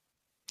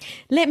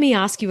Let me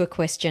ask you a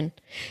question.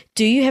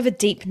 Do you have a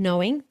deep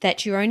knowing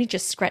that you're only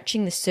just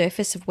scratching the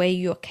surface of where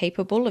you're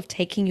capable of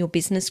taking your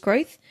business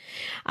growth?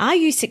 Are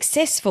you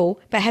successful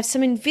but have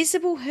some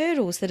invisible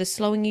hurdles that are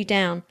slowing you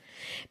down?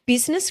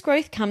 Business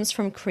growth comes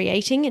from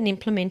creating and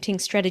implementing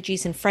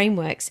strategies and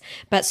frameworks,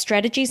 but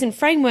strategies and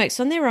frameworks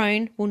on their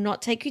own will not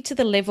take you to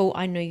the level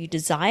I know you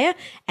desire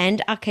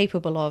and are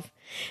capable of.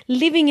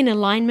 Living in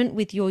alignment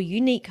with your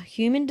unique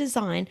human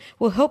design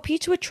will help you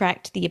to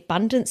attract the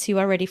abundance you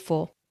are ready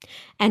for.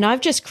 And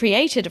I've just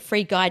created a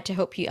free guide to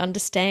help you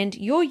understand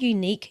your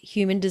unique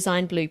human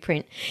design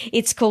blueprint.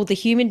 It's called the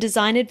Human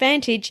Design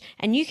Advantage,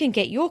 and you can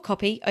get your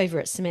copy over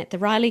at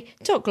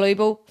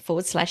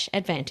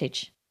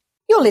SamanthaRiley.global/advantage.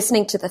 You're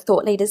listening to the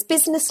Thought Leaders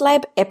Business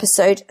Lab,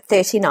 episode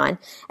 39.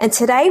 And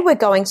today we're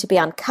going to be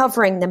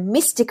uncovering the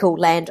mystical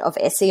land of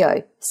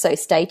SEO. So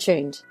stay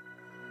tuned.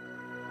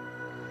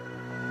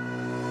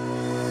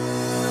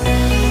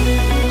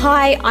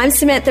 Hi, I'm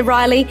Samantha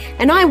Riley,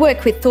 and I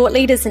work with thought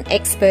leaders and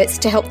experts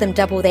to help them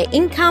double their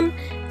income,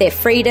 their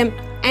freedom,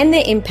 and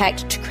their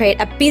impact to create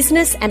a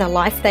business and a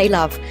life they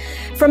love.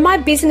 From my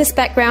business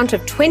background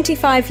of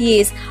 25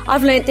 years,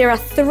 I've learned there are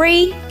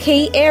 3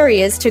 key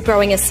areas to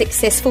growing a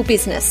successful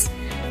business: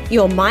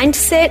 your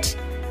mindset,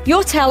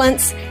 your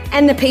talents,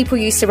 and the people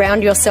you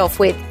surround yourself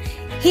with.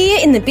 Here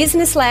in the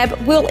Business Lab,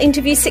 we'll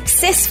interview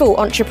successful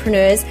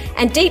entrepreneurs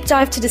and deep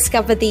dive to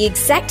discover the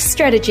exact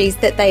strategies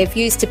that they have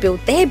used to build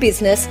their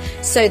business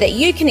so that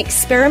you can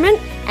experiment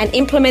and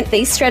implement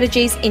these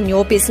strategies in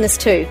your business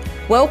too.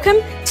 Welcome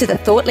to the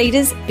Thought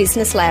Leaders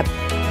Business Lab.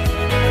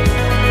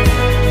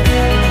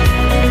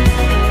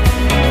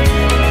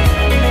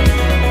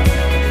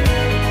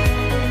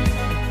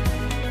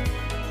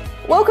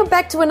 Welcome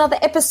back to another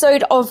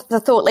episode of the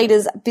Thought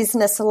Leaders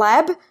Business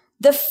Lab,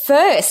 the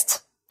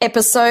first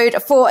episode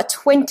for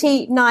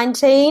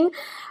 2019.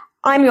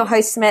 I'm your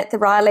host, Samantha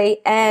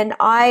Riley, and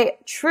I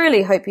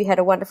truly hope you had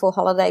a wonderful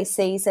holiday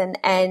season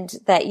and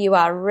that you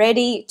are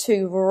ready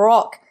to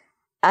rock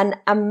an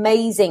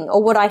amazing,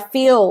 or what I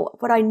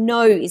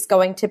know is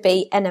going to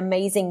be an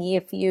amazing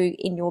year for you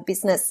in your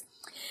business.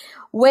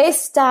 We're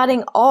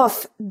starting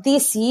off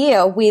this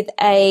year with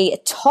a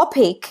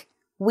topic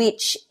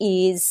which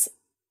is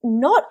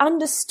not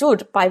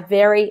understood by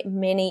very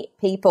many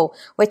people.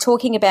 We're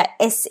talking about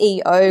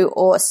SEO,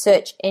 or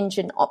search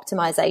engine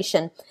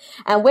optimization.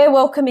 And we're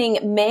welcoming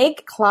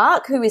Meg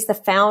Clark, who is the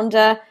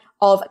founder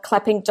of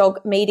Clapping Dog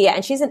Media,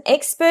 and she's an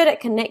expert at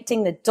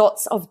connecting the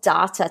dots of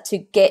data to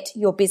get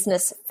your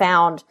business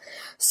found.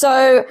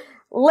 So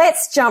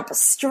let's jump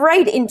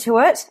straight into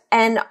it,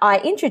 and I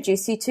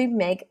introduce you to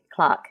Meg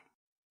Clark.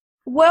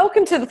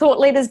 Welcome to the Thought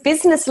Leaders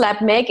Business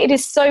Lab, Meg. It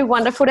is so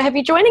wonderful to have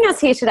you joining us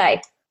here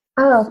today.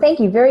 Oh, thank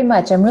you very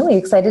much. I'm really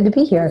excited to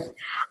be here.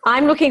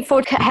 I'm looking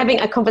forward to having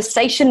a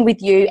conversation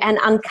with you and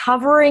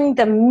uncovering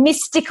the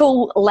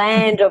mystical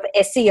land of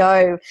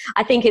SEO.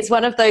 I think it's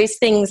one of those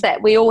things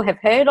that we all have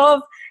heard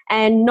of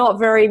and not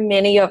very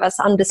many of us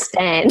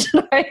understand.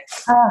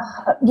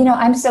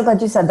 I'm so glad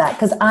you said that,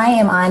 because I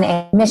am on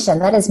a mission.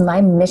 That is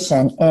my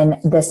mission in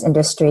this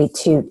industry,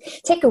 to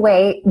take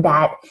away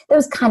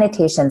those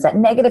connotations, that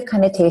negative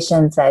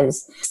connotations,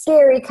 those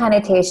scary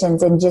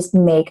connotations, and just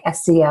make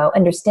SEO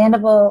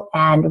understandable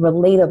and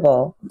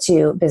relatable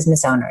to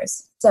business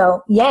owners.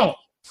 So, yay.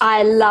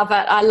 I love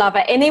it. I love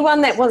it.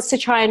 Anyone that wants to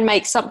try and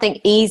make something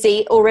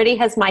easy already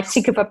has my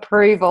tick of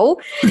approval.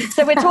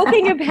 So we're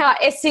talking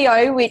about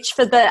SEO, which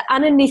for the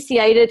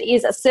uninitiated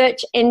is a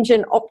search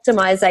engine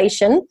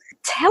optimization.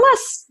 Tell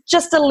us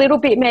just a little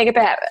bit, Meg,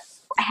 about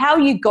how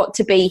you got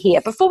to be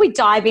here. Before we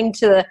dive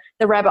into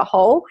the rabbit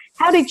hole,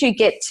 how did you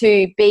get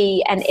to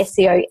be an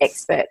SEO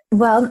expert?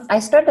 Well, I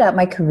started out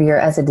my career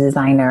as a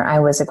designer. I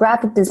was a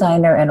graphic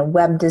designer and a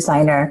web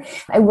designer.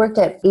 I worked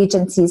at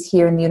agencies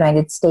here in the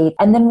United States.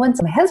 And then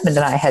once my husband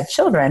and I had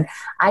children,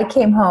 I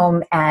came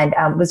home and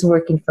was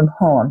working from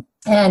home.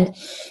 And,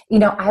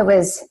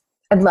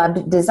 I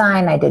loved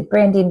design. I did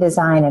branding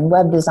design and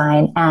web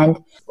design. And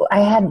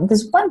I had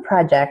this one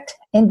project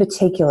in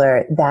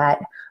particular that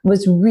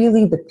was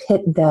really the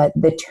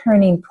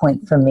turning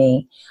point for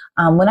me.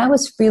 When I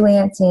was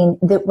freelancing,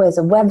 there was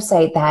a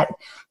website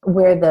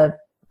where the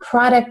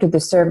product or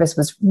the service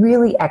was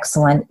really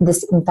excellent.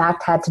 This, in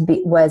fact,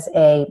 was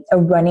a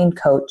running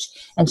coach,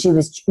 and she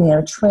was,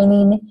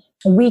 training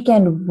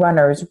weekend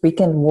runners,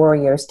 weekend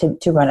warriors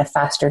to run a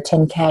faster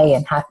 10K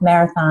and half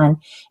marathon.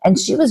 And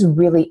she was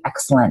really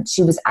excellent.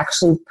 She was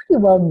actually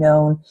pretty well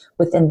known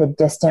within the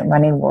distant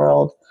running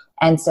world.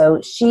 And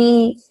so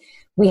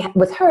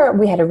with her,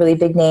 we had a really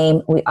big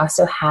name. We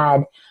also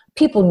had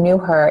people knew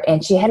her,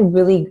 and she had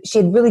really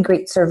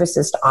great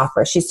services to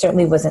offer. She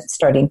certainly wasn't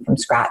starting from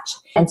scratch.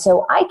 And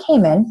so I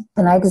came in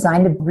and I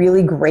designed a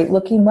really great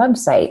looking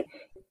website.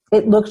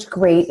 It looked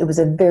great. It was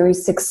a very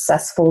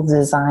successful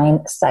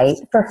design site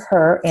for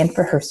her and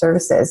for her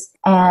services.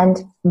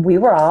 And we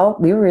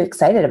were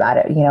excited about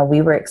it.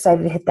 We were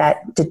excited to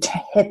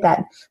hit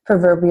that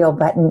proverbial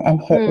button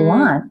and hit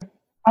launch.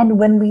 And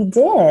when we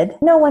did,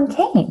 no one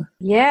came.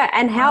 Yeah.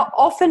 And how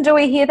often do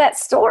we hear that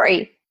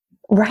story?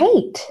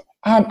 Right.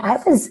 And I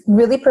was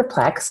really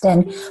perplexed,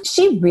 and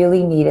she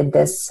really needed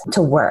this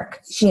to work.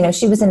 She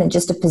was in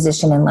just a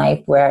position in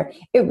life where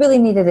she really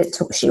needed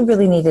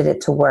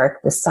it to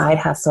work, the side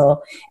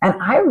hustle. And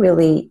I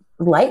really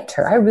liked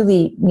her. I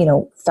really,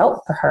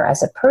 felt for her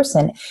as a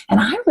person, and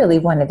I really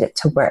wanted it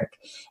to work.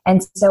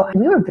 And so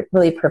we were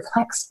really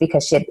perplexed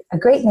because she had a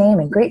great name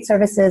and great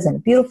services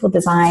and beautiful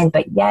design,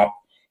 but yet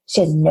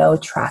she had no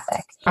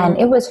traffic. And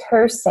it was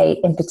her site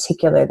in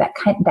particular that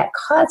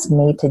caused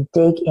me to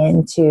dig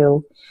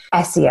into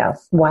SEO,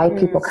 why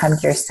people come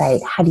to your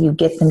site, how do you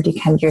get them to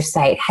come to your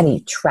site, how do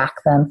you track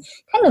them?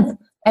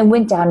 I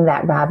went down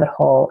that rabbit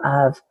hole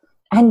of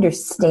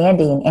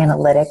understanding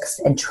analytics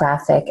and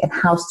traffic and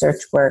how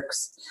search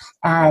works.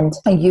 And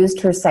I used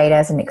her site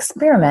as an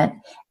experiment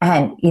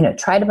and,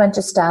 tried a bunch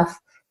of stuff,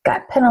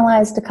 got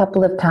penalized a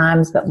couple of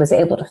times, but was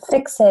able to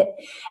fix it.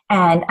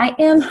 And I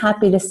am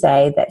happy to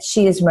say that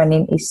she is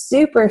running a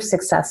super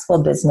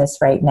successful business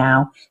right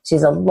now. She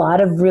has a lot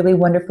of really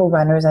wonderful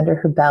runners under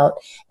her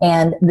belt.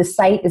 And the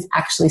site is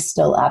actually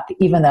still up,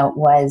 even though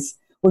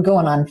we're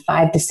going on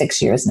 5 to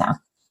 6 years now.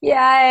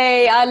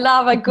 Yay, I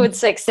love a good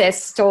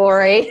success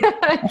story.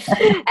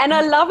 And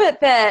I love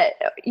it that,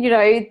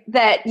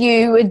 that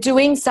you were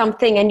doing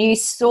something and you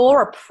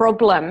saw a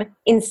problem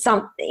in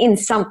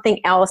something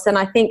else. And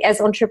I think as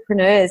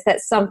entrepreneurs,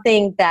 that's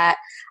something that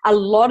a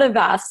lot of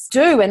us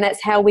do, and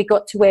that's how we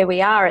got to where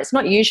we are. It's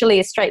not usually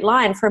a straight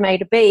line from A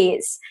to B.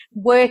 It's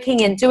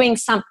working and doing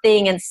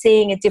something and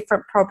seeing a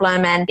different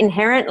problem. And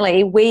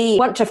inherently, we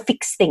want to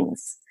fix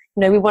things.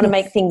 We want to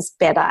make things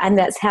better, and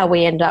that's how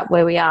we end up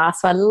where we are.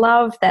 So I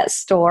love that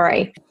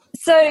story.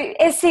 So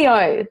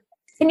SEO,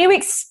 can you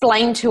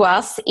explain to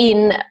us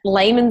in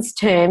layman's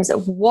terms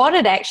what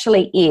it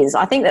actually is?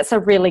 I think that's a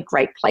really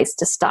great place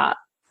to start.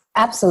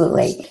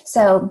 Absolutely.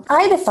 So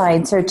I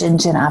define search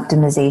engine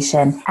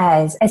optimization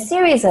as a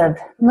series of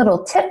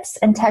little tips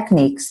and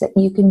techniques that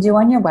you can do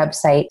on your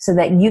website so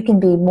that you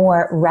can be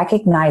more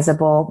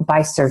recognizable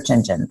by search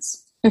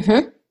engines.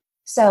 Mm-hmm.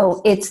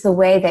 So it's the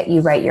way that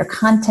you write your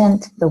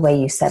content, the way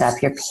you set up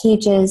your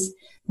pages,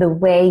 the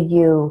way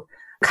you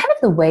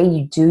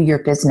do your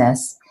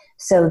business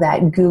so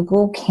that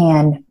Google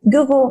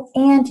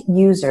and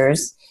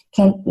users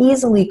can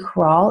easily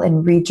crawl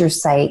and read your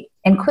site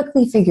and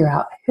quickly figure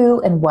out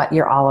who and what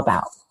you're all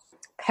about.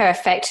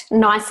 Perfect.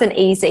 Nice and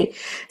easy.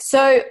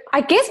 So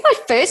I guess my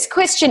first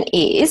question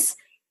is,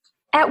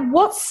 at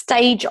what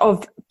stage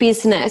of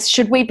business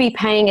should we be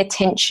paying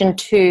attention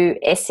to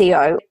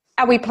SEO?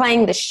 Are we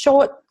playing the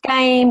short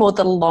game or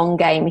the long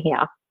game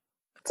here?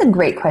 That's a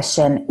great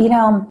question.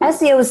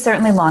 SEO is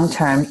certainly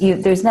long-term.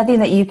 There's nothing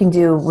that you can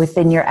do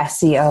within your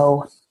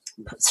SEO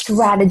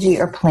strategy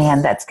or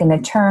plan that's going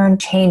to turn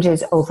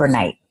changes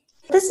overnight.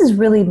 This is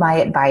really my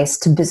advice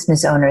to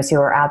business owners who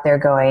are out there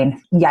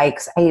going,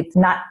 yikes, I've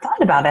not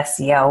thought about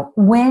SEO.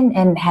 When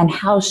and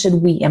how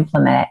should we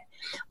implement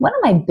it? One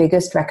of my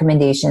biggest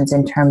recommendations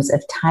in terms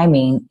of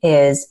timing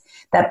is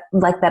that,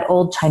 like that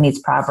old Chinese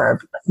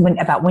proverb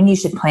about when you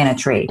should plant a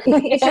tree.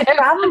 You should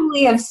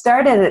probably have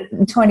started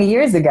 20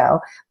 years ago,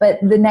 but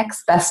the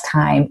next best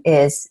time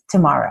is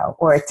tomorrow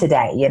or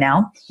today,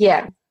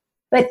 Yeah.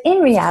 But in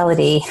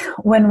reality,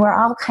 when we're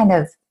all kind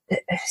of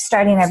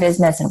starting our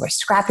business and we're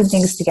scrapping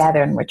things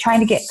together and we're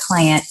trying to get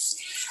clients,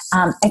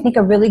 I think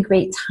a really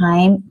great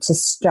time to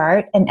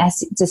start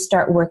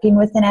working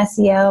with an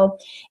SEO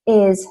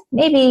is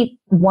maybe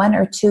 1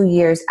 or 2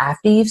 years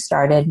after you've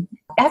started,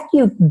 after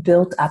you've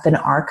built up an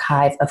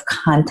archive of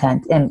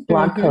content and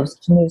blog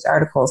posts, news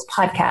articles,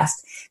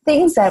 podcasts,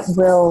 things that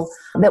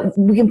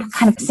we can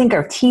kind of sink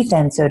our teeth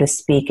in, so to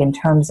speak, in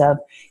terms of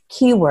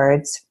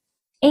keywords.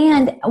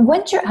 And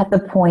once you're at the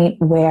point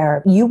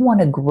where you want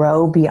to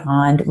grow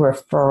beyond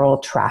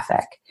referral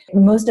traffic,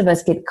 most of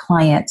us get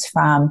clients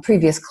from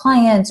previous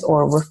clients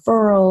or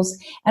referrals.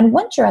 And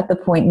once you're at the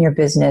point in your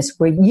business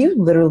where you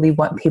literally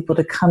want people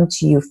to come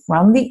to you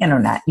from the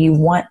internet, you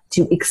want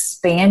to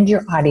expand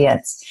your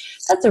audience,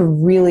 that's a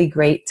really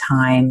great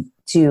time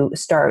to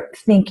start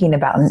thinking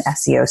about an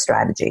SEO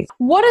strategy.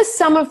 What are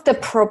some of the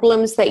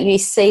problems that you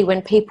see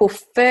when people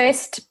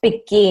first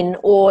begin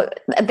or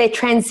they're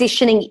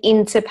transitioning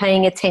into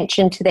paying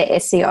attention to their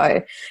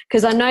SEO?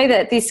 Because I know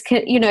that this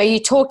can, you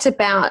talked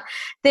about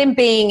them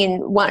being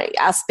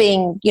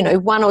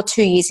 1 or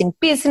 2 years in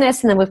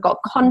business, and then we've got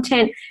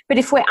content. But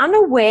if we're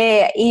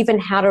unaware even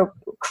how to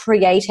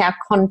create our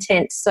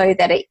content so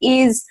that it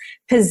is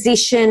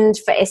positioned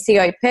for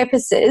SEO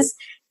purposes,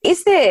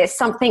 is there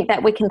something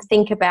that we can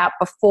think about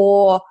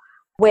before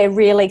we're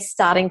really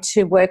starting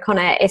to work on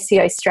our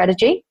SEO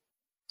strategy?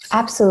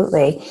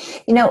 Absolutely.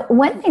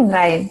 One thing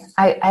that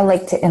I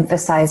like to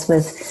emphasize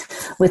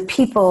with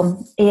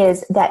people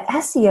is that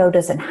SEO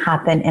doesn't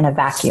happen in a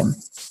vacuum.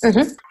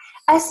 Mm-hmm.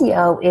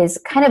 SEO is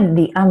kind of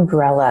the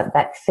umbrella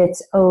that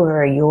fits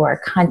over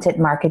your content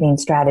marketing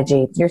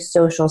strategy, your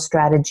social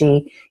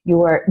strategy,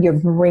 your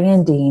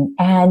branding,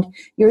 and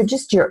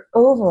your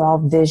overall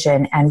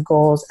vision and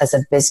goals as a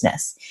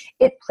business.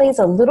 It plays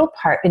a little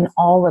part in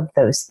all of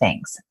those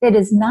things. It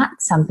is not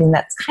something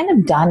that's kind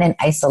of done in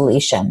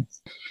isolation.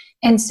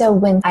 And so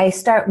when I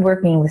start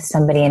working with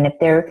somebody, and if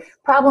there are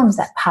problems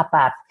that pop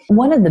up,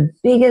 one of the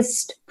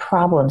biggest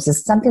problems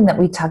is something that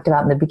we talked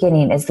about in the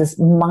beginning, is this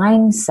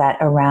mindset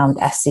around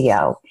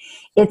SEO.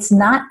 It's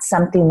not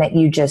something that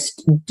you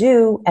just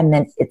do and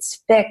then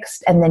it's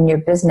fixed and then your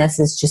business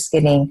is just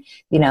getting,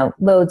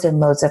 loads and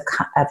loads of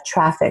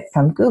traffic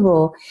from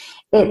Google.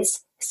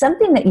 It's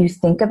something that you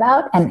think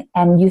about,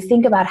 and you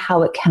think about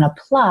how it can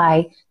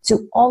apply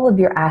to all of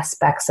your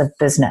aspects of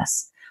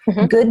business.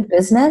 Mm-hmm. Good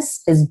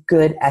business is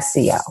good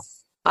SEO.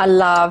 I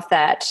love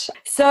that.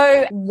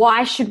 So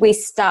why should we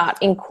start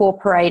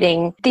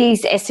incorporating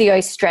these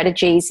SEO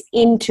strategies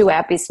into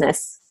our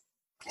business?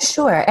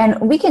 Sure. And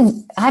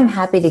I'm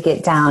happy to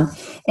get down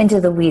into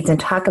the weeds and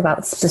talk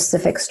about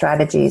specific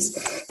strategies.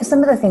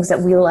 Some of the things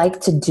that we like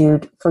to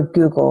do for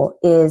Google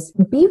is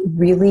be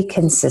really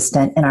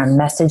consistent in our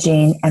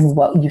messaging, and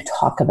what you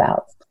talk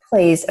about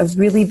plays a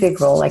really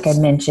big role, like I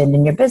mentioned,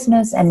 in your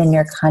business and in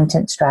your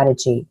content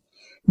strategy.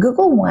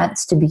 Google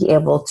wants to be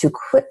able to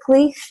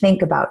quickly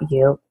think about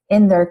you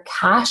in their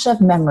cache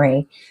of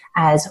memory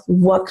as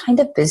what kind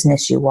of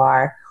business you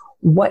are,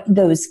 what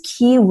those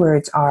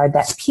keywords are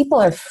that people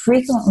are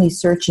frequently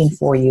searching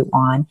for you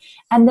on.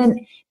 And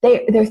then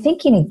they're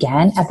thinking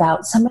again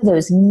about some of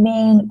those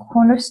main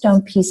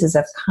cornerstone pieces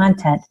of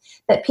content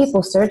that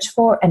people search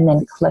for and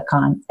then click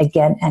on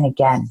again and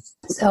again.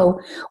 So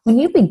when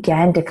you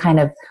begin to kind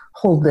of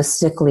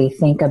holistically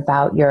think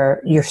about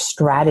your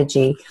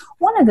strategy,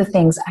 one of the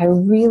things I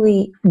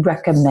really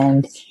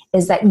recommend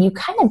is that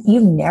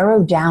you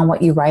narrow down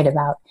what you write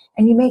about,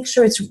 and you make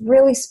sure it's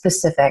really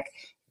specific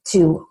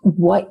to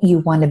what you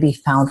want to be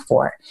found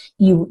for.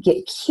 You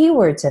get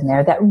keywords in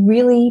there that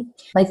really,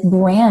 like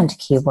brand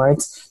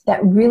keywords,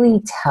 that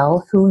really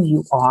tell who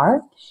you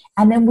are.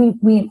 And then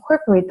we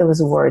incorporate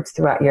those words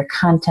throughout your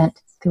content,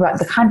 throughout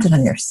the content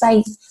on your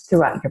site,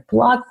 throughout your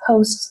blog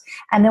posts.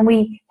 And then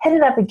we hit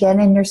it up again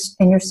in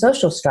your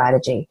social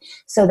strategy,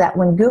 so that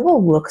when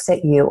Google looks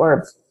at you,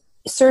 or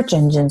search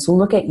engines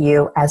look at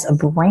you as a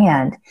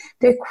brand,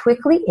 they're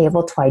quickly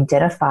able to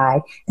identify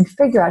and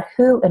figure out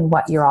who and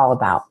what you're all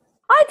about.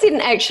 I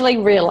didn't actually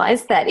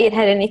realize that it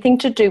had anything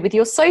to do with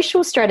your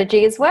social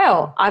strategy as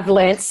well. I've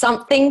learned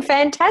something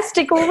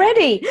fantastic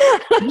already.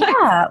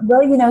 Yeah.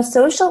 Well,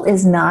 social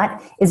is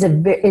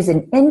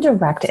an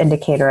indirect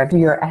indicator of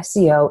your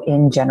SEO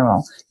in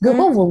general.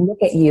 Google will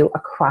look at you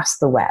across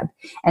the web.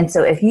 And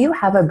so if you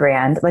have a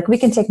brand, like we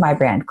can take my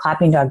brand,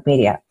 Clapping Dog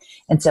Media.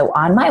 And so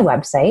on my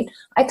website,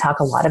 I talk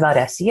a lot about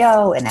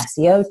SEO and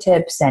SEO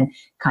tips and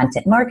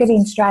content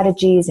marketing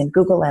strategies and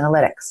Google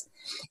Analytics.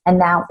 And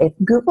now if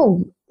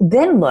Google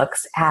then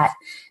looks at,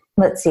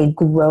 let's say,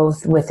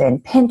 growth within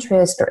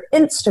Pinterest or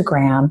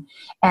Instagram,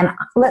 and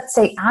let's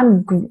say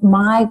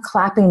my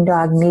Clapping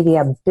Dog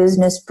Media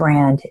business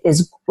brand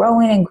is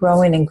growing and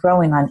growing and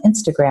growing on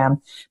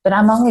Instagram, but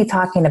I'm only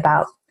talking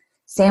about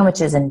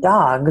sandwiches and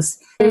dogs,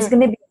 there's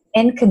going to be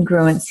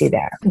incongruency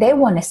there. They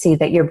want to see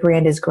that your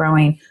brand is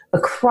growing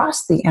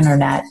across the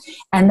internet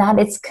and that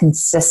it's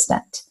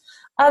consistent.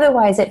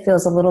 Otherwise, it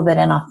feels a little bit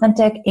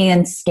inauthentic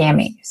and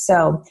scammy.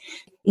 So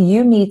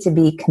you need to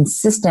be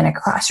consistent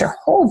across your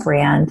whole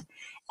brand.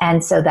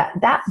 And so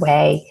that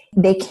way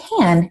they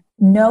can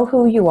know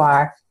who you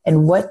are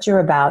and what you're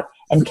about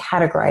and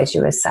categorize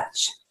you as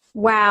such.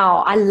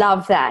 Wow, I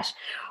love that.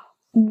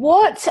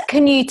 What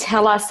can you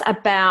tell us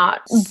about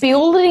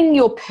building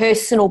your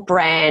personal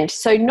brand?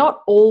 So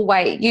not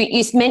always,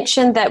 you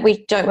mentioned that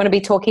we don't want to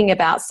be talking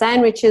about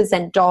sandwiches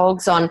and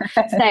dogs on,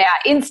 say, our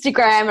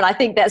Instagram, and I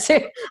think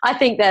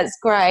that's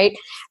great.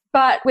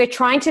 But we're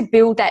trying to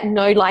build that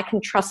know, like,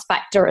 and trust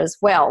factor as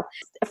well.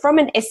 From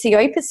an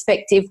SEO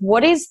perspective,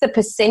 what is the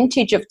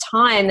percentage of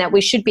time that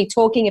we should be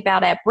talking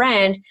about our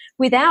brand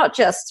without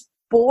just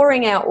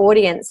boring our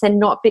audience and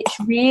not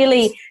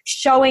really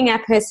showing our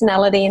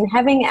personality and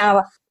having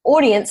our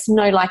audience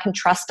know, like, and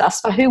trust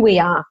us for who we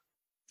are?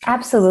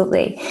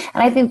 Absolutely.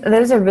 And I think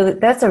that's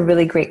a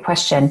really great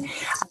question.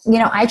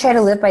 I try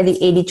to live by the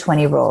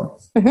 80-20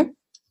 rule. Mm-hmm.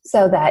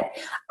 So that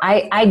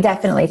I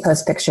definitely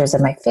post pictures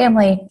of my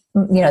family.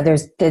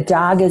 There's the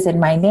dog is in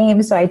my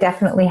name, so I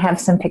definitely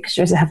have some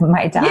pictures of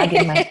my dog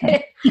in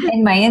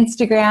my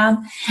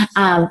Instagram.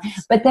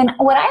 But then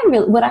what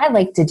I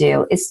like to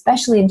do,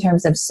 especially in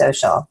terms of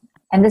social,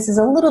 and this is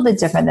a little bit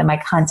different than my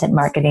content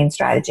marketing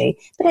strategy,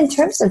 but in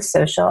terms of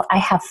social, I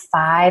have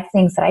 5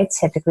 things that I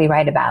typically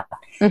write about.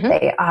 Mm-hmm.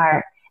 They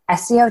are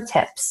SEO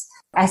tips,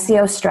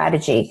 SEO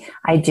strategy.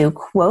 I do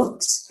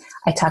quotes.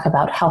 I talk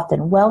about health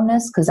and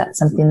wellness because that's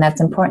something that's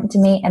important to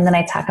me. And then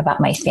I talk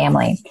about my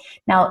family.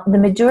 Now, the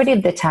majority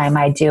of the time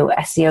I do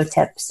SEO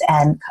tips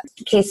and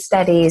case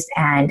studies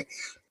and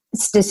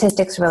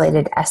statistics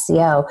related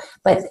SEO.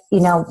 But,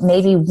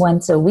 maybe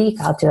once a week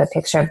I'll do a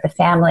picture of the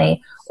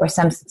family or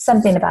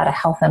something about a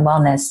health and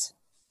wellness,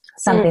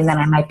 something that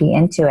I might be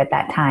into at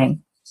that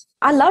time.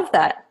 I love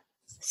that.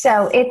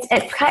 So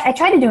I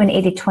try to do an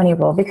 80-20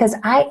 rule because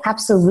I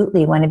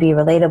absolutely want to be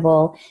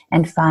relatable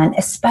and fun,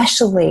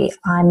 especially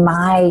on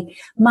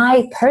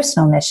my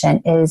personal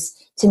mission is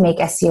to make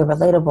SEO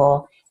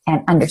relatable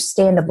and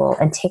understandable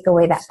and take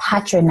away that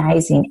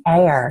patronizing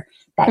air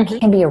that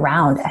can be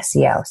around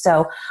SEO.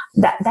 So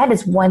that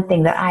is one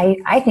thing that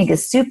I think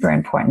is super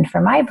important for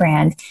my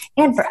brand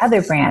and for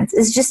other brands,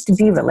 is just to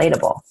be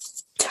relatable.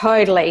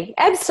 Totally.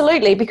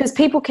 Absolutely. Because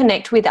people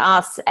connect with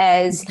us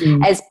as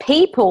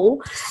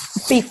people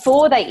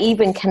before they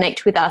even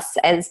connect with us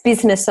as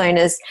business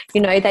owners.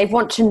 You know, they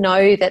want to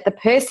know that the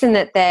person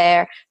that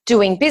they're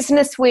doing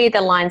business with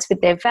aligns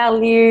with their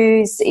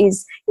values,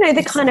 is, you know,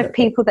 the kind of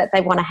people that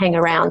they want to hang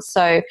around.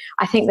 So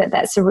I think that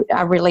that's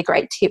a really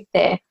great tip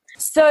there.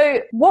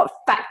 So what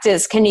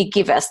factors can you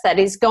give us that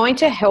is going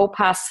to help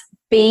us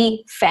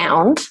be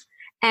found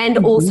and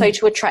also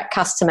to attract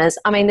customers?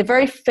 I mean, the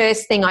very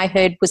first thing I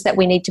heard was that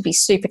we need to be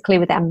super clear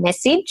with our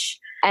message.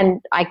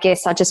 And I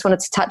guess I just wanted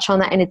to touch on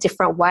that in a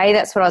different way.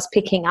 That's what I was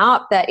picking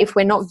up, that if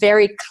we're not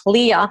very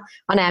clear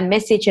on our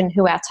message and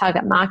who our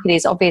target market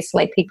is,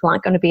 obviously people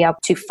aren't going to be able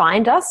to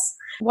find us.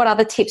 What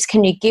other tips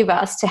can you give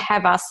us to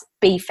have us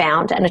be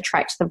found and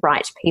attract the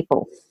right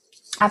people?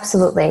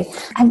 Absolutely.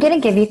 I'm going to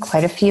give you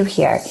quite a few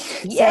here.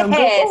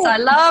 Yes, I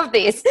love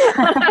this.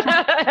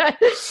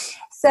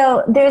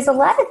 So there's a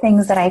lot of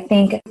things that I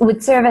think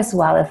would serve us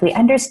well if we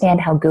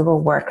understand how Google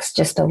works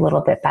just a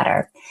little bit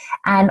better.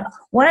 And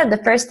one of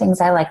the first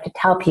things I like to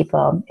tell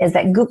people is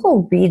that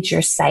Google reads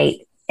your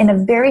site in a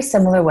very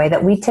similar way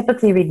that we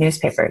typically read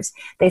newspapers.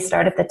 They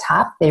start at the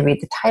top, they read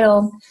the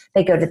title,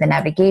 they go to the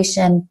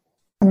navigation,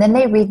 and then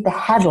they read the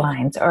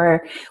headlines.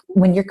 Or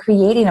when you're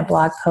creating a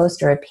blog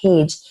post or a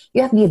page,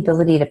 you have the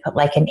ability to put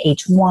like an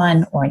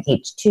H1 or an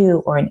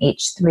H2 or an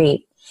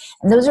H3.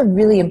 And those are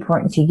really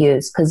important to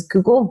use because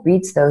Google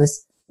reads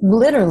those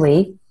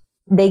literally.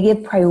 They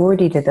give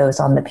priority to those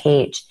on the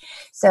page.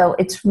 So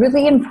it's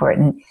really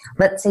important.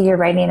 Let's say you're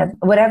writing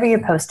whatever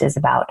your post is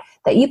about,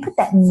 that you put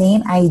that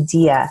main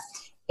idea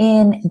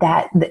in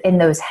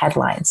those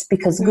headlines,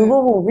 because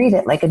Google will read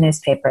it like a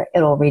newspaper.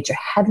 It'll read your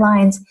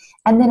headlines,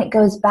 and then it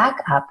goes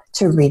back up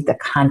to read the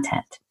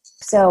content.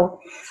 So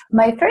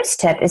my first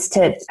tip is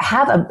to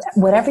have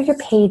whatever your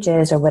page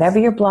is or whatever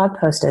your blog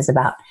post is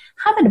about,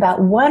 have it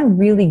about one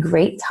really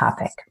great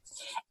topic,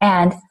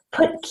 and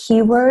put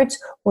keywords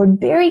or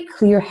very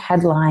clear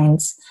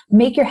headlines.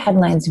 Make your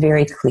headlines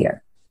very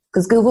clear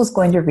because Google's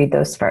going to read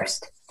those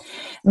first.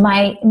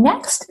 My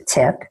next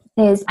tip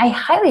is I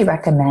highly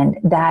recommend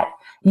that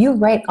you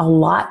write a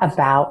lot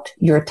about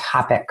your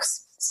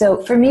topics.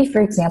 So for me,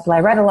 for example,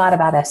 I write a lot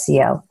about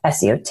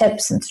SEO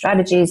tips and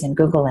strategies and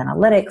Google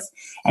Analytics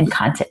and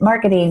content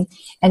marketing.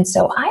 And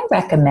so I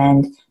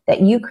recommend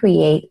that you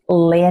create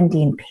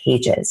landing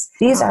pages.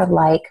 These are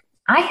like,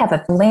 I have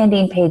a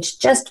landing page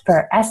just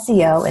for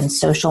SEO and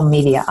social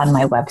media on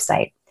my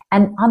website.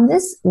 And on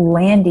this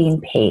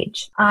landing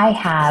page, I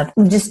have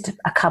just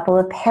a couple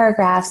of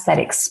paragraphs that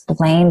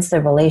explains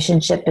the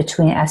relationship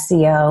between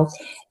SEO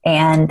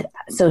and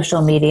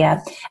social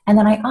media. And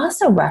then I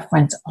also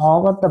reference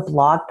all of the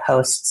blog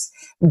posts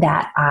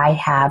that I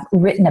have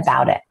written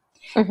about it.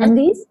 And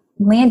these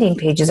landing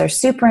pages are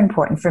super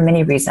important for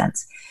many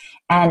reasons.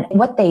 And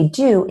what they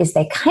do is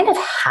they kind of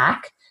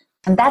hack,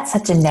 and that's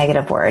such a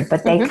negative word,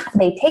 but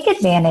they take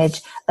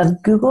advantage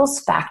of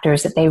Google's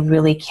factors that they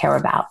really care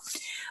about.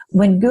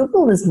 When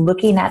Google is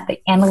looking at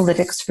the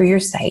analytics for your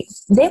site,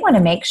 they want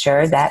to make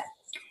sure that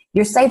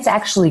your site's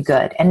actually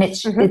good and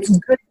it's good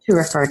to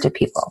refer to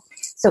people.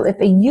 So if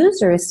a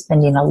user is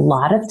spending a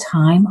lot of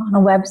time on a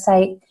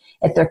website,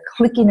 if they're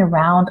clicking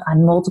around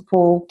on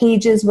multiple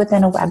pages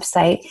within a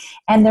website,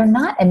 and they're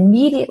not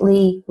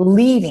immediately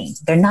leaving,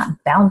 they're not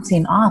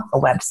bouncing off a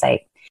website,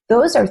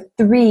 those are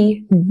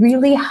 3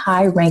 really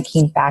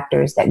high-ranking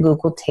factors that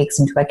Google takes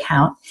into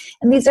account.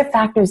 And these are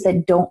factors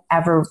that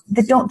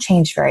don't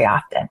change very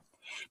often,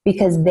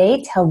 because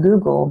they tell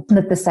Google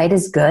that the site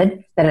is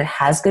good, that it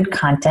has good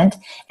content,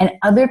 and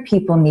other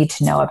people need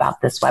to know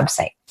about this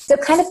website. So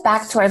kind of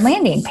back to our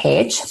landing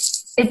page,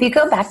 if you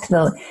go back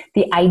to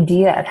the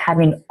idea of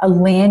having a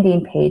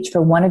landing page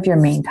for one of your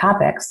main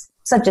topics,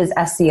 such as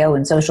SEO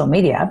and social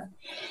media,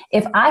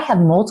 if I have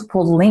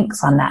multiple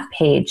links on that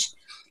page,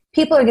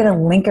 people are going to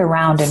link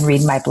around and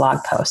read my blog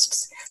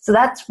posts. So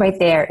that's right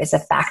there is a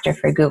factor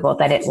for Google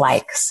that it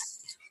likes.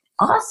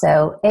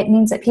 Also, it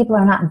means that people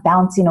are not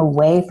bouncing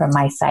away from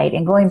my site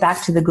and going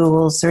back to the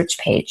Google search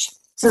page.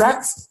 So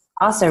that's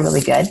also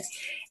really good.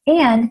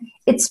 And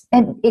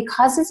it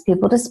causes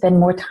people to spend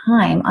more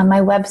time on my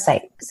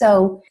website.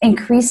 So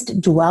increased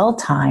dwell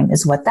time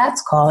is what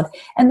that's called.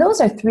 And those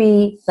are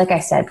 3, like I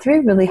said, 3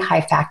 really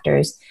high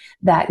factors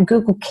that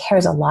Google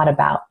cares a lot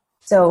about.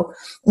 So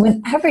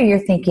whenever you're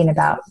thinking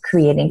about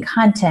creating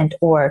content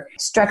or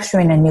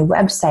structuring a new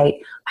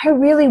website, I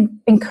really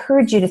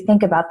encourage you to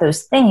think about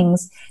those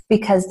things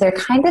because they're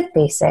kind of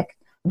basic.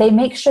 They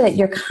make sure that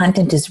your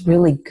content is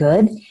really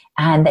good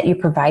and that you're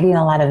providing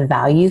a lot of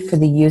value for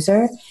the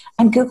user.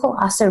 And Google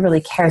also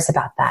really cares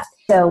about that.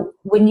 So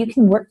when you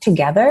can work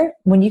together,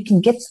 when you can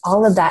get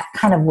all of that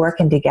kind of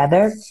working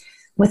together,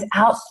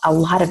 without a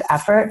lot of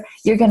effort,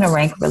 you're going to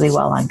rank really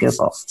well on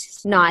Google.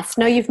 Nice.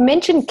 Now, you've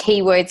mentioned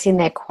keywords in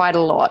there quite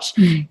a lot.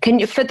 Can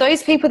you, for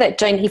those people that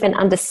don't even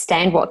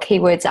understand what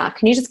keywords are,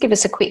 can you just give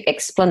us a quick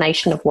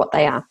explanation of what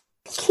they are?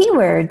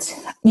 Keywords,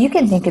 you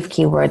can think of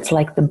keywords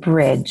like the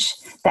bridge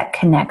that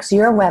connects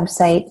your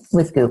website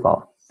with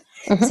Google.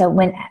 So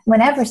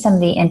whenever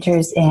somebody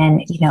enters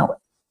in,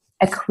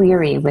 a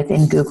query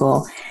within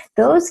Google,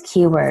 those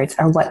keywords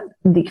are what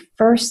the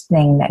first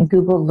thing that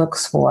Google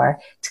looks for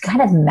to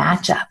kind of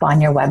match up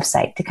on your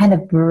website, to kind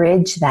of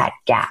bridge that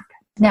gap.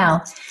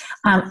 Now,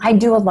 I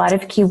do a lot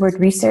of keyword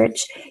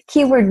research.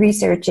 Keyword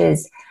research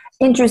is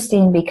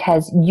interesting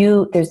because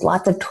there's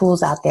lots of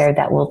tools out there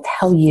that will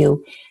tell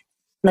you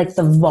like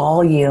the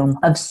volume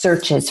of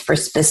searches for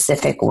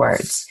specific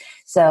words.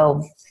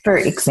 So, for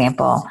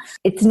example,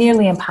 it's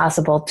nearly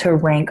impossible to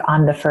rank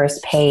on the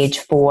first page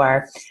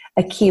for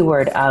a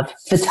keyword of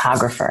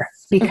photographer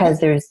because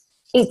there's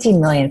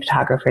 18 million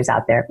photographers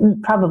out there,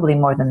 probably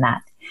more than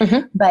that.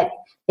 But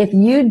if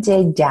you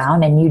dig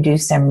down and you do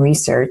some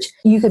research,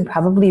 you could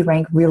probably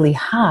rank really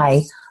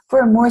high for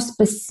a more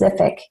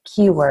specific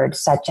keyword,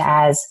 such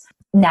as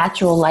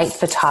natural light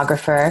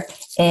photographer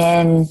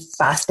in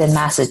Boston,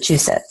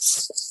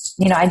 Massachusetts.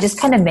 I just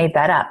kind of made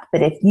that up.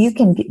 But if you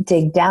can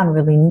dig down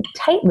really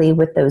tightly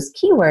with those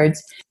keywords,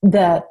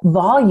 the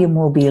volume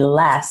will be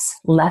less.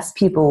 Less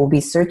people will be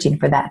searching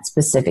for that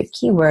specific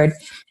keyword.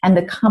 And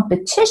the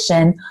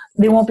competition,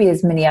 there won't be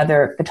as many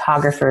other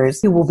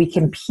photographers who will be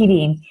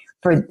competing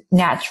for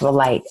natural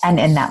light and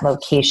in that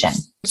location.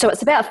 So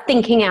it's about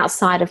thinking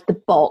outside of the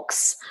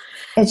box.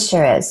 It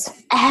sure is.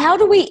 How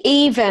do we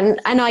even,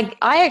 and I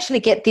actually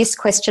get this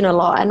question a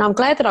lot, and I'm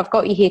glad that I've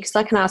got you here because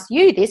I can ask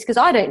you this because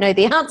I don't know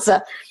the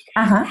answer.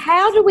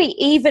 How do we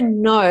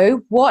even know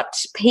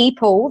what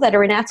people that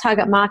are in our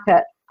target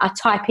market are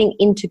typing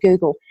into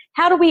Google?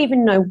 How do we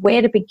even know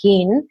where to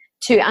begin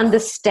to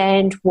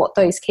understand what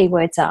those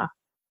keywords are?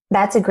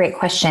 That's a great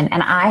question.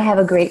 And I have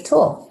a great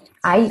tool.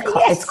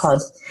 It's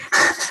called,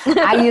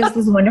 I use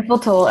this wonderful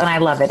tool and I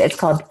love it. It's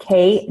called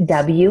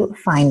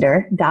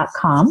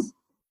kwfinder.com.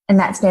 And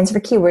that stands for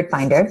Keyword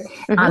Finder.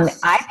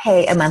 I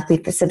pay a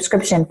monthly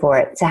subscription for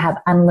it to have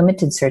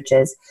unlimited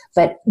searches,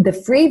 but the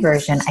free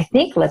version, I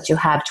think, lets you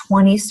have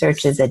 20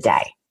 searches a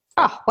day.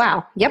 Oh,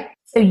 wow. Yep.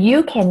 So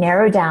you can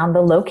narrow down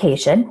the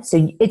location.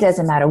 So it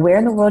doesn't matter where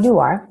in the world you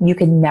are. You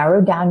can narrow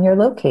down your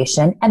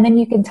location, and then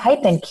you can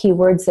type in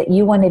keywords that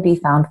you want to be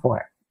found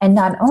for. And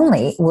not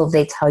only will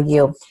they tell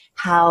you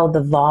how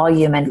the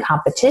volume and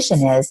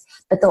competition is,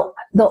 but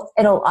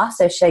it'll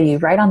also show you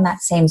right on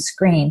that same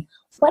screen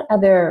what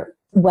other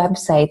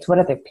websites, what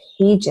other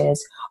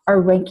pages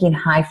are ranking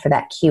high for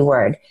that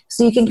keyword.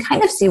 So you can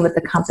kind of see what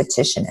the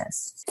competition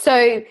is.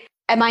 So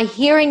am I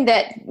hearing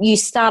that you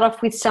start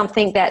off with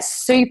something that's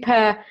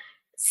super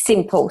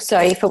simple? So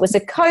if it was a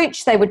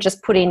coach, they would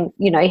just put in,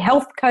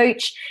 health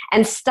coach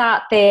and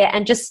start there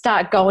and just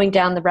start going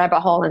down the rabbit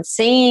hole and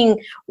seeing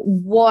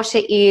what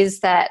it is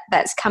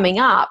that's coming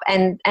up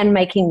and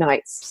making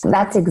notes.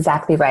 That's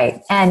exactly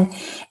right. And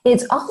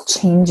it's all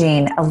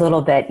changing a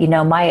little bit.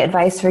 My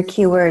advice for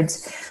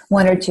keywords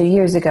 1 or 2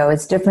 years ago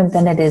is different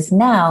than it is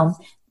now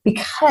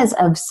because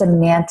of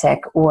semantic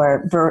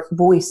or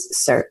voice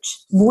search.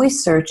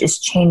 Voice search is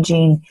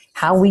changing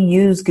how we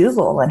use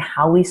Google and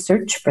how we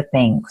search for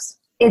things.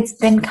 It's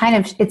been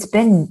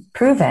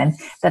proven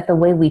that the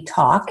way we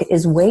talk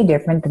is way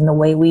different than the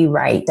way we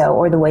write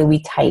or the way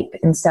we type.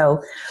 And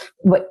so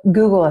what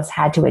Google has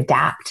had to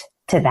adapt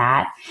to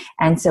that.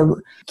 And so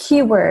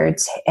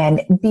keywords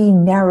and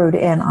being narrowed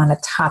in on a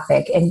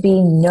topic and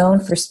being known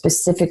for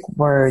specific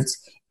words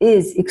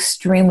is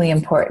extremely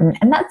important.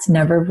 And that's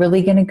never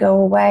really going to go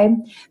away.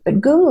 But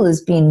Google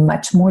is being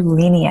much more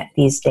lenient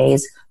these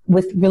days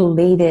with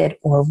related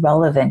or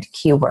relevant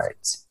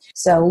keywords.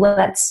 So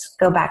let's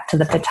go back to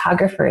the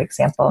photographer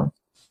example.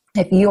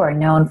 If you are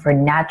known for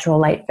natural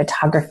light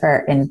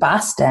photographer in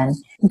Boston,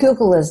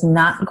 Google is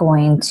not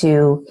going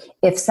to,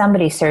 if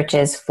somebody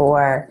searches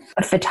for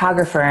a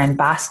photographer in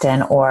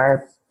Boston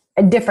or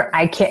a different,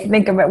 I can't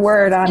think of a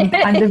word on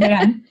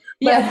demand,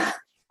 but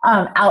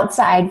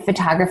outside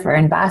photographer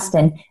in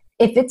Boston,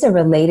 if it's a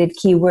related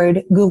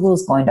keyword,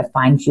 Google's going to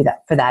find you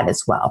for that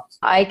as well.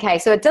 Okay,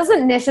 so it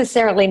doesn't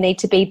necessarily need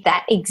to be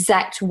that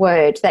exact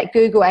word, that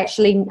Google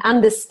actually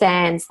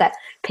understands that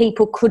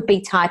people could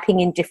be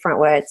typing in different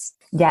words.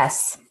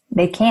 Yes,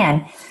 they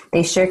can.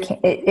 They sure can.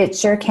 It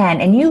sure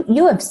can. And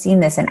you have seen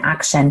this in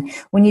action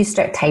when you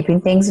start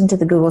typing things into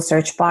the Google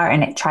search bar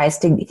and it tries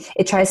to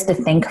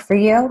think for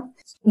you.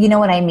 You know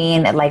what I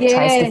mean? It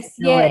tries to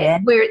fill it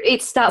in. Where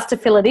it starts to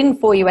fill it in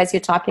for you as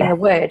you're typing the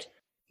word.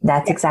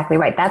 That's exactly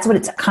right. That's what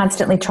it's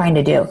constantly trying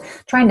to do.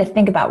 Trying to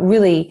think about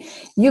really,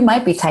 you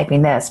might be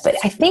typing this, but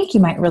I think you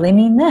might really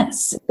mean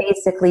this.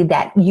 Basically,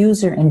 that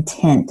user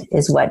intent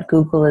is what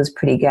Google is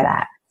pretty good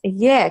at.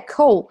 Yeah,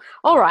 cool.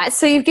 All right.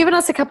 So you've given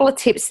us a couple of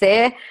tips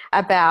there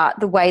about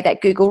the way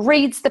that Google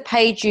reads the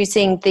page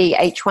using the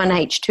H1,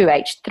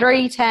 H2,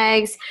 H3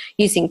 tags,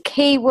 using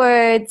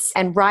keywords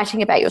and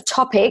writing about your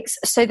topics.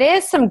 So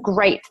there's some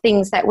great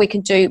things that we can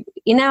do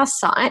in our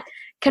site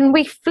can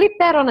we flip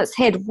that on its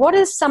head? What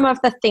are some of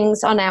the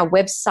things on our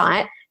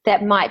website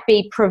that might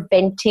be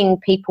preventing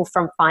people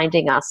from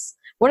finding us?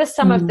 What are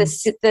some of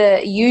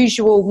the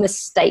usual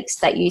mistakes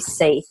that you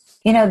see?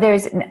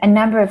 There's a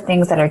number of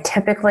things that are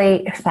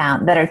typically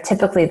found, that are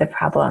typically the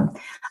problem.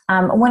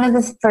 One of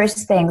the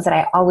first things that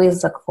I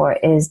always look for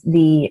is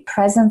the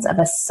presence of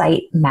a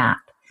site map.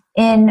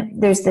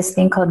 There's this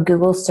thing called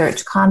Google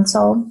Search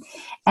Console,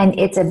 and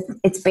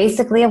it's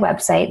basically a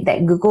website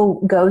that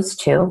Google goes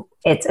to.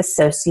 It's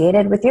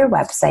associated with your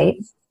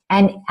website.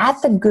 And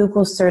at the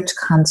Google Search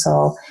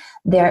Console,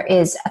 there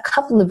is a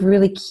couple of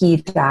really key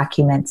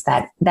documents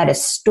that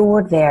is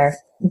stored there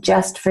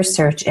just for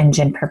search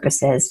engine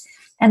purposes.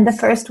 And the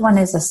first one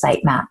is a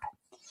sitemap.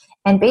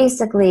 And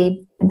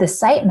basically, the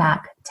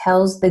sitemap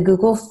tells the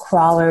Google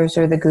crawlers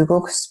or the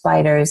Google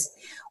spiders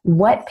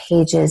what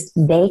pages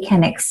they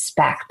can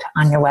expect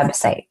on your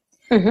website.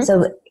 Mm-hmm.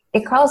 So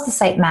it crawls the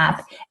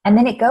sitemap, and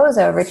then it goes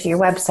over to your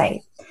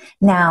website.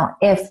 Now,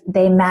 if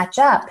they match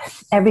up,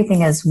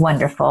 everything is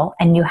wonderful,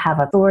 and you have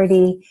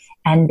authority,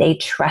 and they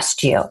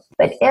trust you.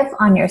 But if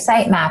on your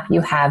sitemap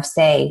you have,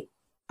 say,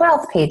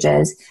 12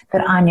 pages,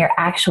 but on your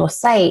actual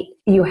site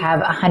you have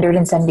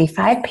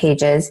 175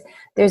 pages,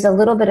 there's a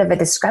little bit of a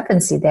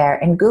discrepancy there,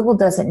 and Google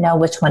doesn't know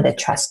which one to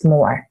trust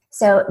more.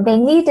 So they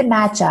need to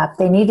match up.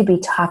 They need to be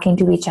talking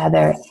to each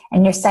other.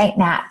 And your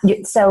sitemap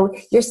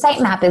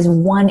is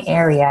one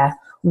area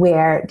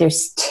where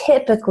there's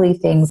typically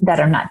things that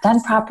are not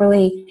done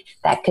properly,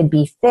 that could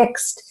be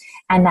fixed,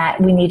 and that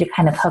we need to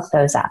kind of hook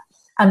those up.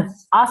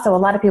 Also, a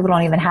lot of people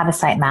don't even have a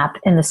sitemap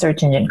in the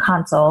search engine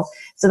console,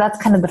 so that's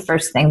kind of the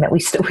first thing that we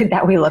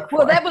look for.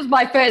 Well, that was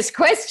my first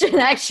question,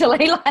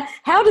 actually. Like,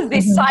 how does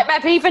this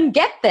sitemap even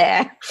get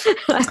there?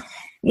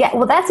 Yeah,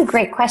 well, that's a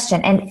great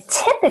question. And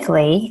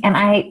typically, and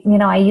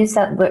I use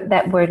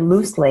that word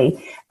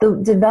loosely, the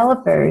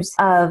developers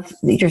of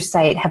your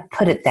site have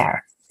put it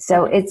there.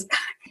 So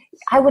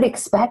I would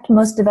expect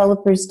most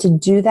developers to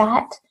do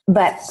that,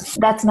 but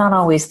that's not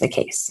always the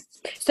case.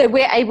 So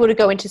we're able to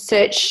go into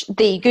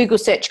the Google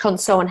Search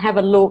Console and have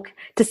a look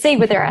to see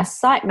whether our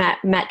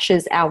sitemap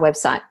matches our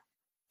website.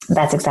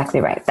 That's exactly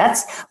right.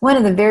 That's one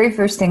of the very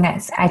first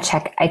things I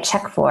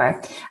check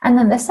for. And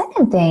then the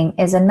second thing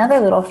is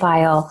another little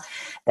file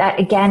that,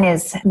 again,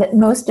 is that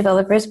most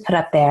developers put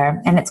up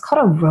there, and it's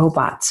called a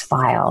robots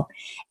file.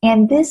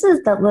 And this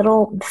is the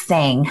little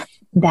thing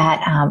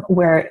that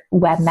where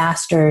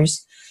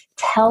webmasters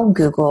tell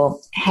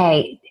Google,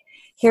 hey,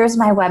 here's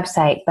my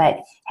website, but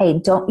hey, you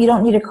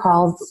don't need to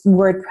call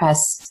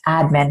WordPress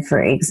admin,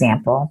 for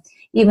example,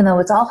 even though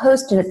it's all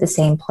hosted at the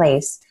same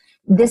place.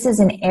 This is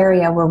an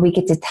area where we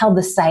get to tell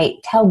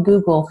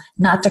Google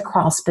not to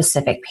crawl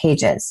specific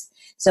pages.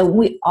 So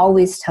we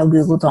always tell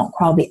Google, don't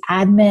crawl the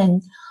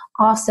admin.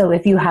 Also,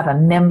 if you have a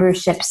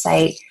membership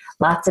site,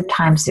 lots of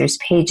times there's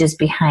pages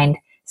behind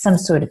some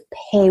sort of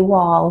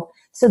paywall.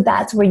 So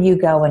that's where you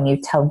go and you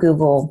tell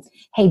Google,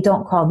 hey,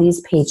 don't crawl these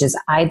pages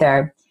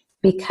either,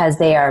 because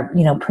they are,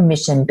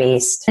 permission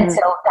based. And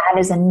so that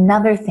is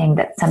another thing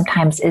that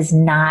sometimes is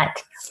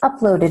not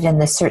uploaded in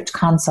the Search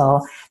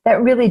Console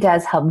that really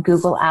does help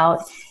Google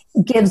out,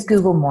 gives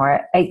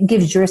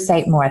your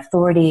site more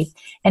authority.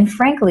 And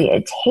frankly,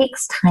 it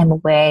takes time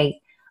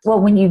away. Well,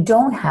 when you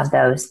don't have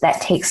those,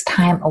 that takes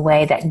time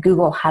away that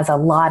Google has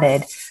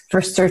allotted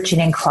for searching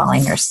and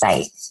crawling your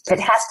site. It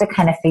has to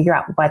kind of figure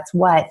out what's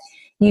what.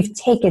 You've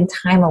taken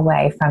time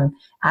away from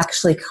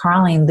actually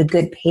crawling the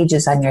good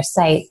pages on your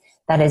site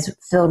that is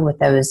filled with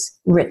those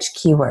rich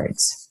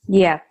keywords.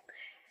 Yeah.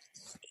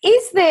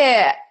 Is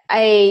there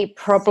a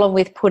problem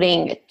with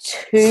putting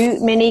too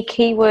many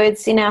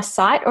keywords in our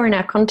site or in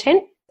our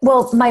content?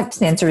 Well, my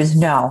answer is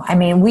no. I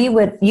mean,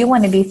 you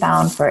want to be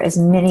found for as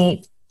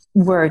many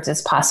words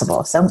as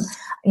possible. So,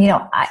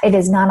 it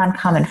is not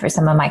uncommon for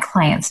some of my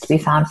clients to be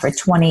found for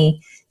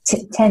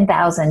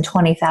 10,000,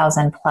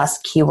 20,000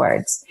 plus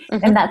keywords.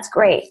 Mm-hmm. And that's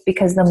great,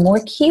 because the more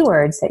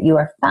keywords that you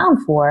are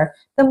found for,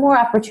 the more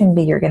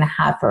opportunity you're going to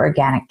have for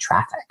organic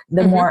traffic.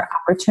 The more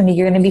opportunity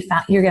you're going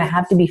to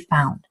have to be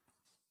found.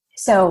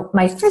 So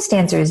my first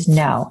answer is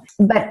no,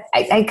 but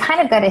I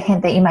kind of got a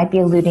hint that you might be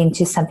alluding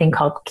to something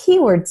called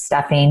keyword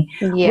stuffing,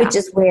 which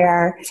is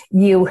where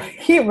you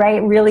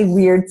write really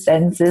weird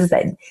sentences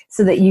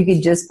so that you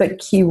could just put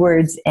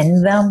keywords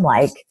in them.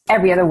 Like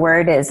every other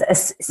word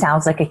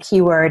sounds like a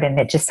keyword, and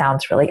it just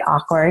sounds really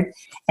awkward.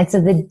 And so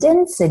the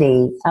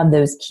density of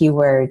those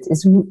keywords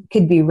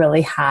could be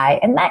really high,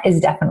 and that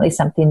is definitely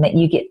something that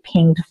you get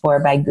pinged for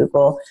by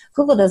Google.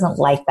 Google doesn't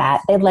like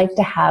that. They'd like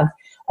to have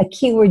a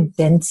keyword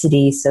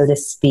density, so to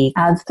speak,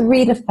 of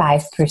 3 to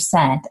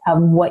 5%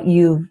 of what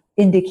you've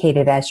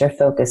indicated as your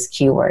focus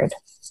keyword.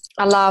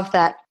 I love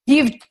that.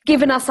 You've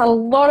given us a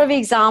lot of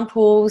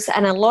examples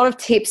and a lot of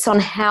tips on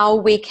how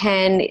we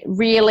can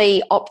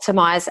really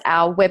optimize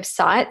our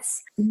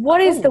websites.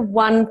 What is the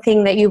one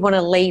thing that you want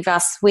to leave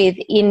us with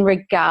in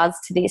regards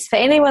to this? For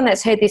anyone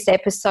that's heard this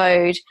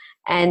episode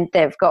and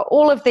they've got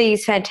all of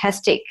these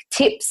fantastic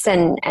tips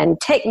and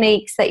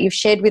techniques that you've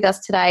shared with us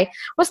today,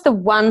 what's the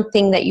one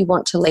thing that you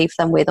want to leave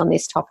them with on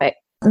this topic?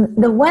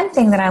 The one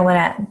thing that I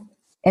want to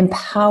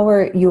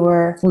empower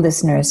your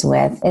listeners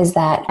with is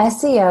that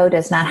SEO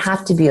does not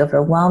have to be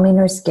overwhelming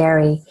or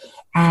scary,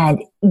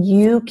 and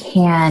you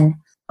can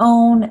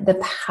own the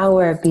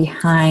power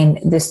behind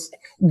this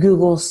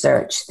Google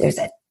search. There's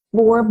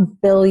 4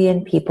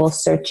 billion people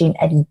searching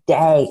a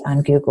day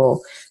on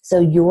Google. So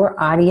your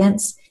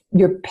audience,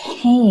 your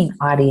paying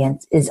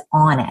audience, is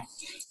on it.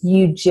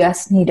 You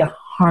just need to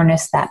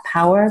harness that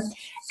power,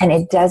 and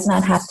it does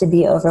not have to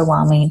be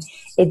overwhelming.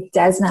 It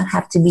does not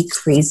have to be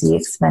crazy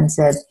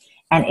expensive.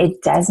 And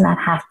it does not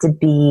have to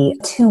be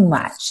too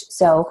much.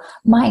 So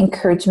my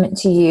encouragement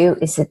to you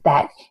is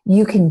that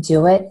you can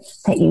do it,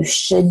 that you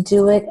should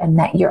do it, and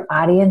that your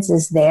audience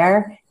is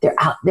there.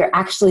 They're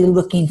actually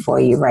looking for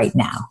you right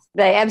now.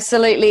 They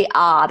absolutely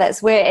are.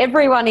 That's where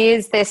everyone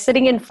is. They're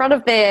sitting in front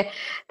of their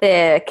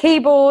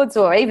keyboards,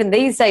 or even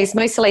these days,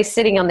 mostly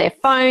sitting on their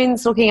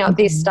phones, looking up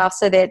this stuff.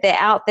 So they're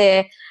out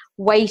there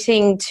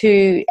waiting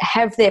to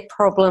have their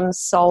problems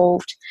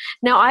solved.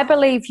 Now, I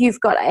believe you've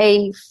got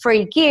a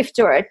free gift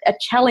or a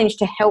challenge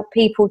to help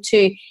people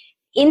to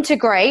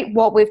integrate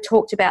what we've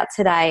talked about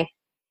today.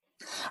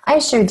 I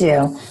sure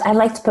do. I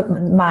like to put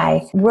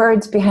my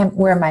words behind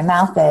where my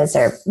mouth is,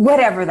 or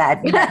whatever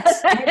that means.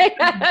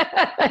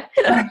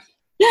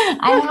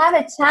 I have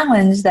a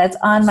challenge that's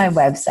on my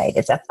website.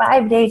 It's a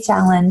 5-day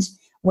challenge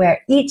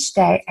where each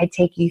day I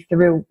take you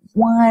through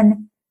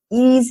one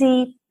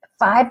easy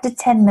 5 to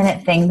 10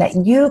 minute thing that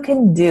you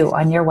can do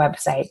on your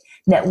website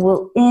that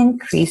will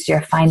increase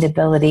your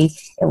findability.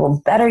 It will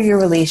better your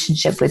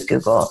relationship with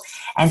Google.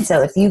 And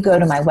so if you go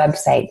to my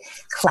website,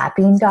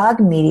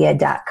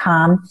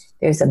 clappingdogmedia.com,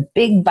 there's a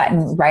big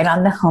button right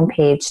on the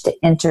homepage to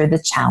enter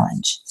the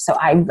challenge. So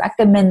I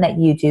recommend that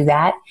you do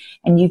that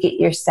and you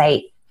get your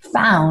site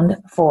found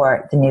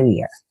for the new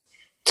year.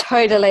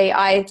 Totally.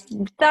 I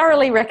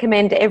thoroughly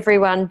recommend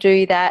everyone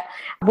do that.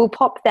 We'll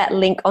pop that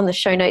link on the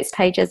show notes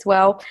page as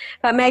well.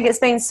 But Meg, it's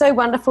been so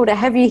wonderful to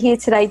have you here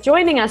today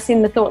joining us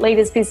in the Thought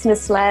Leaders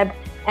Business Lab,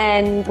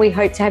 and we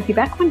hope to have you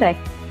back one day.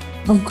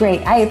 Oh,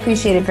 great. I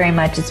appreciate it very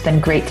much. It's been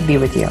great to be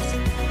with you.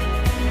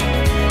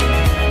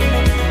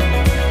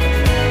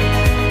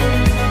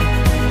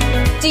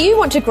 Do you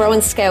want to grow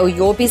and scale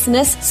your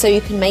business so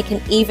you can make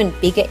an even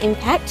bigger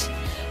impact?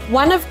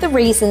 One of the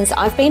reasons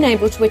I've been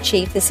able to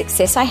achieve the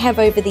success I have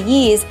over the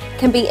years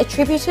can be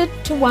attributed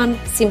to one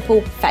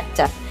simple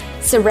factor: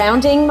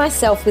 surrounding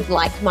myself with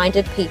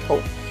like-minded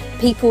people.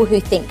 People who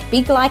think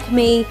big like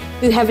me,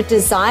 who have a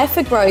desire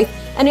for growth,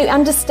 and who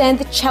understand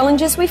the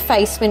challenges we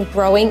face when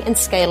growing and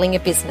scaling a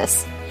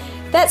business.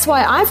 That's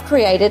why I've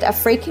created a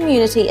free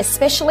community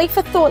especially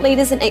for thought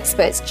leaders and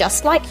experts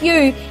just like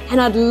you,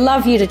 and I'd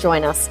love you to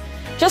join us.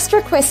 Just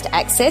request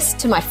access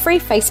to my free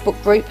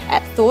Facebook group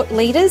at Thought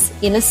Leaders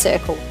Inner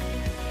Circle.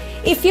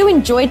 If you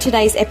enjoyed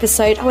today's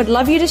episode, I would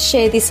love you to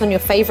share this on your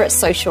favourite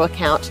social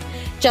account.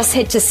 Just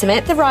head to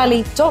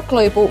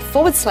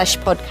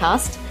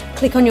samanthariley.global/podcast,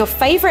 click on your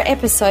favourite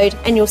episode,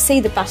 and you'll see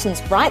the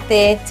buttons right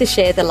there to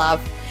share the love.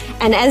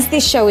 And as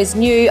this show is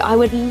new, I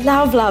would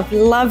love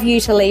you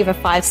to leave a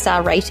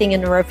 5-star rating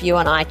and a review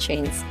on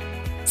iTunes.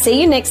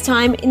 See you next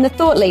time in the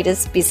Thought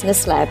Leaders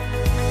Business Lab.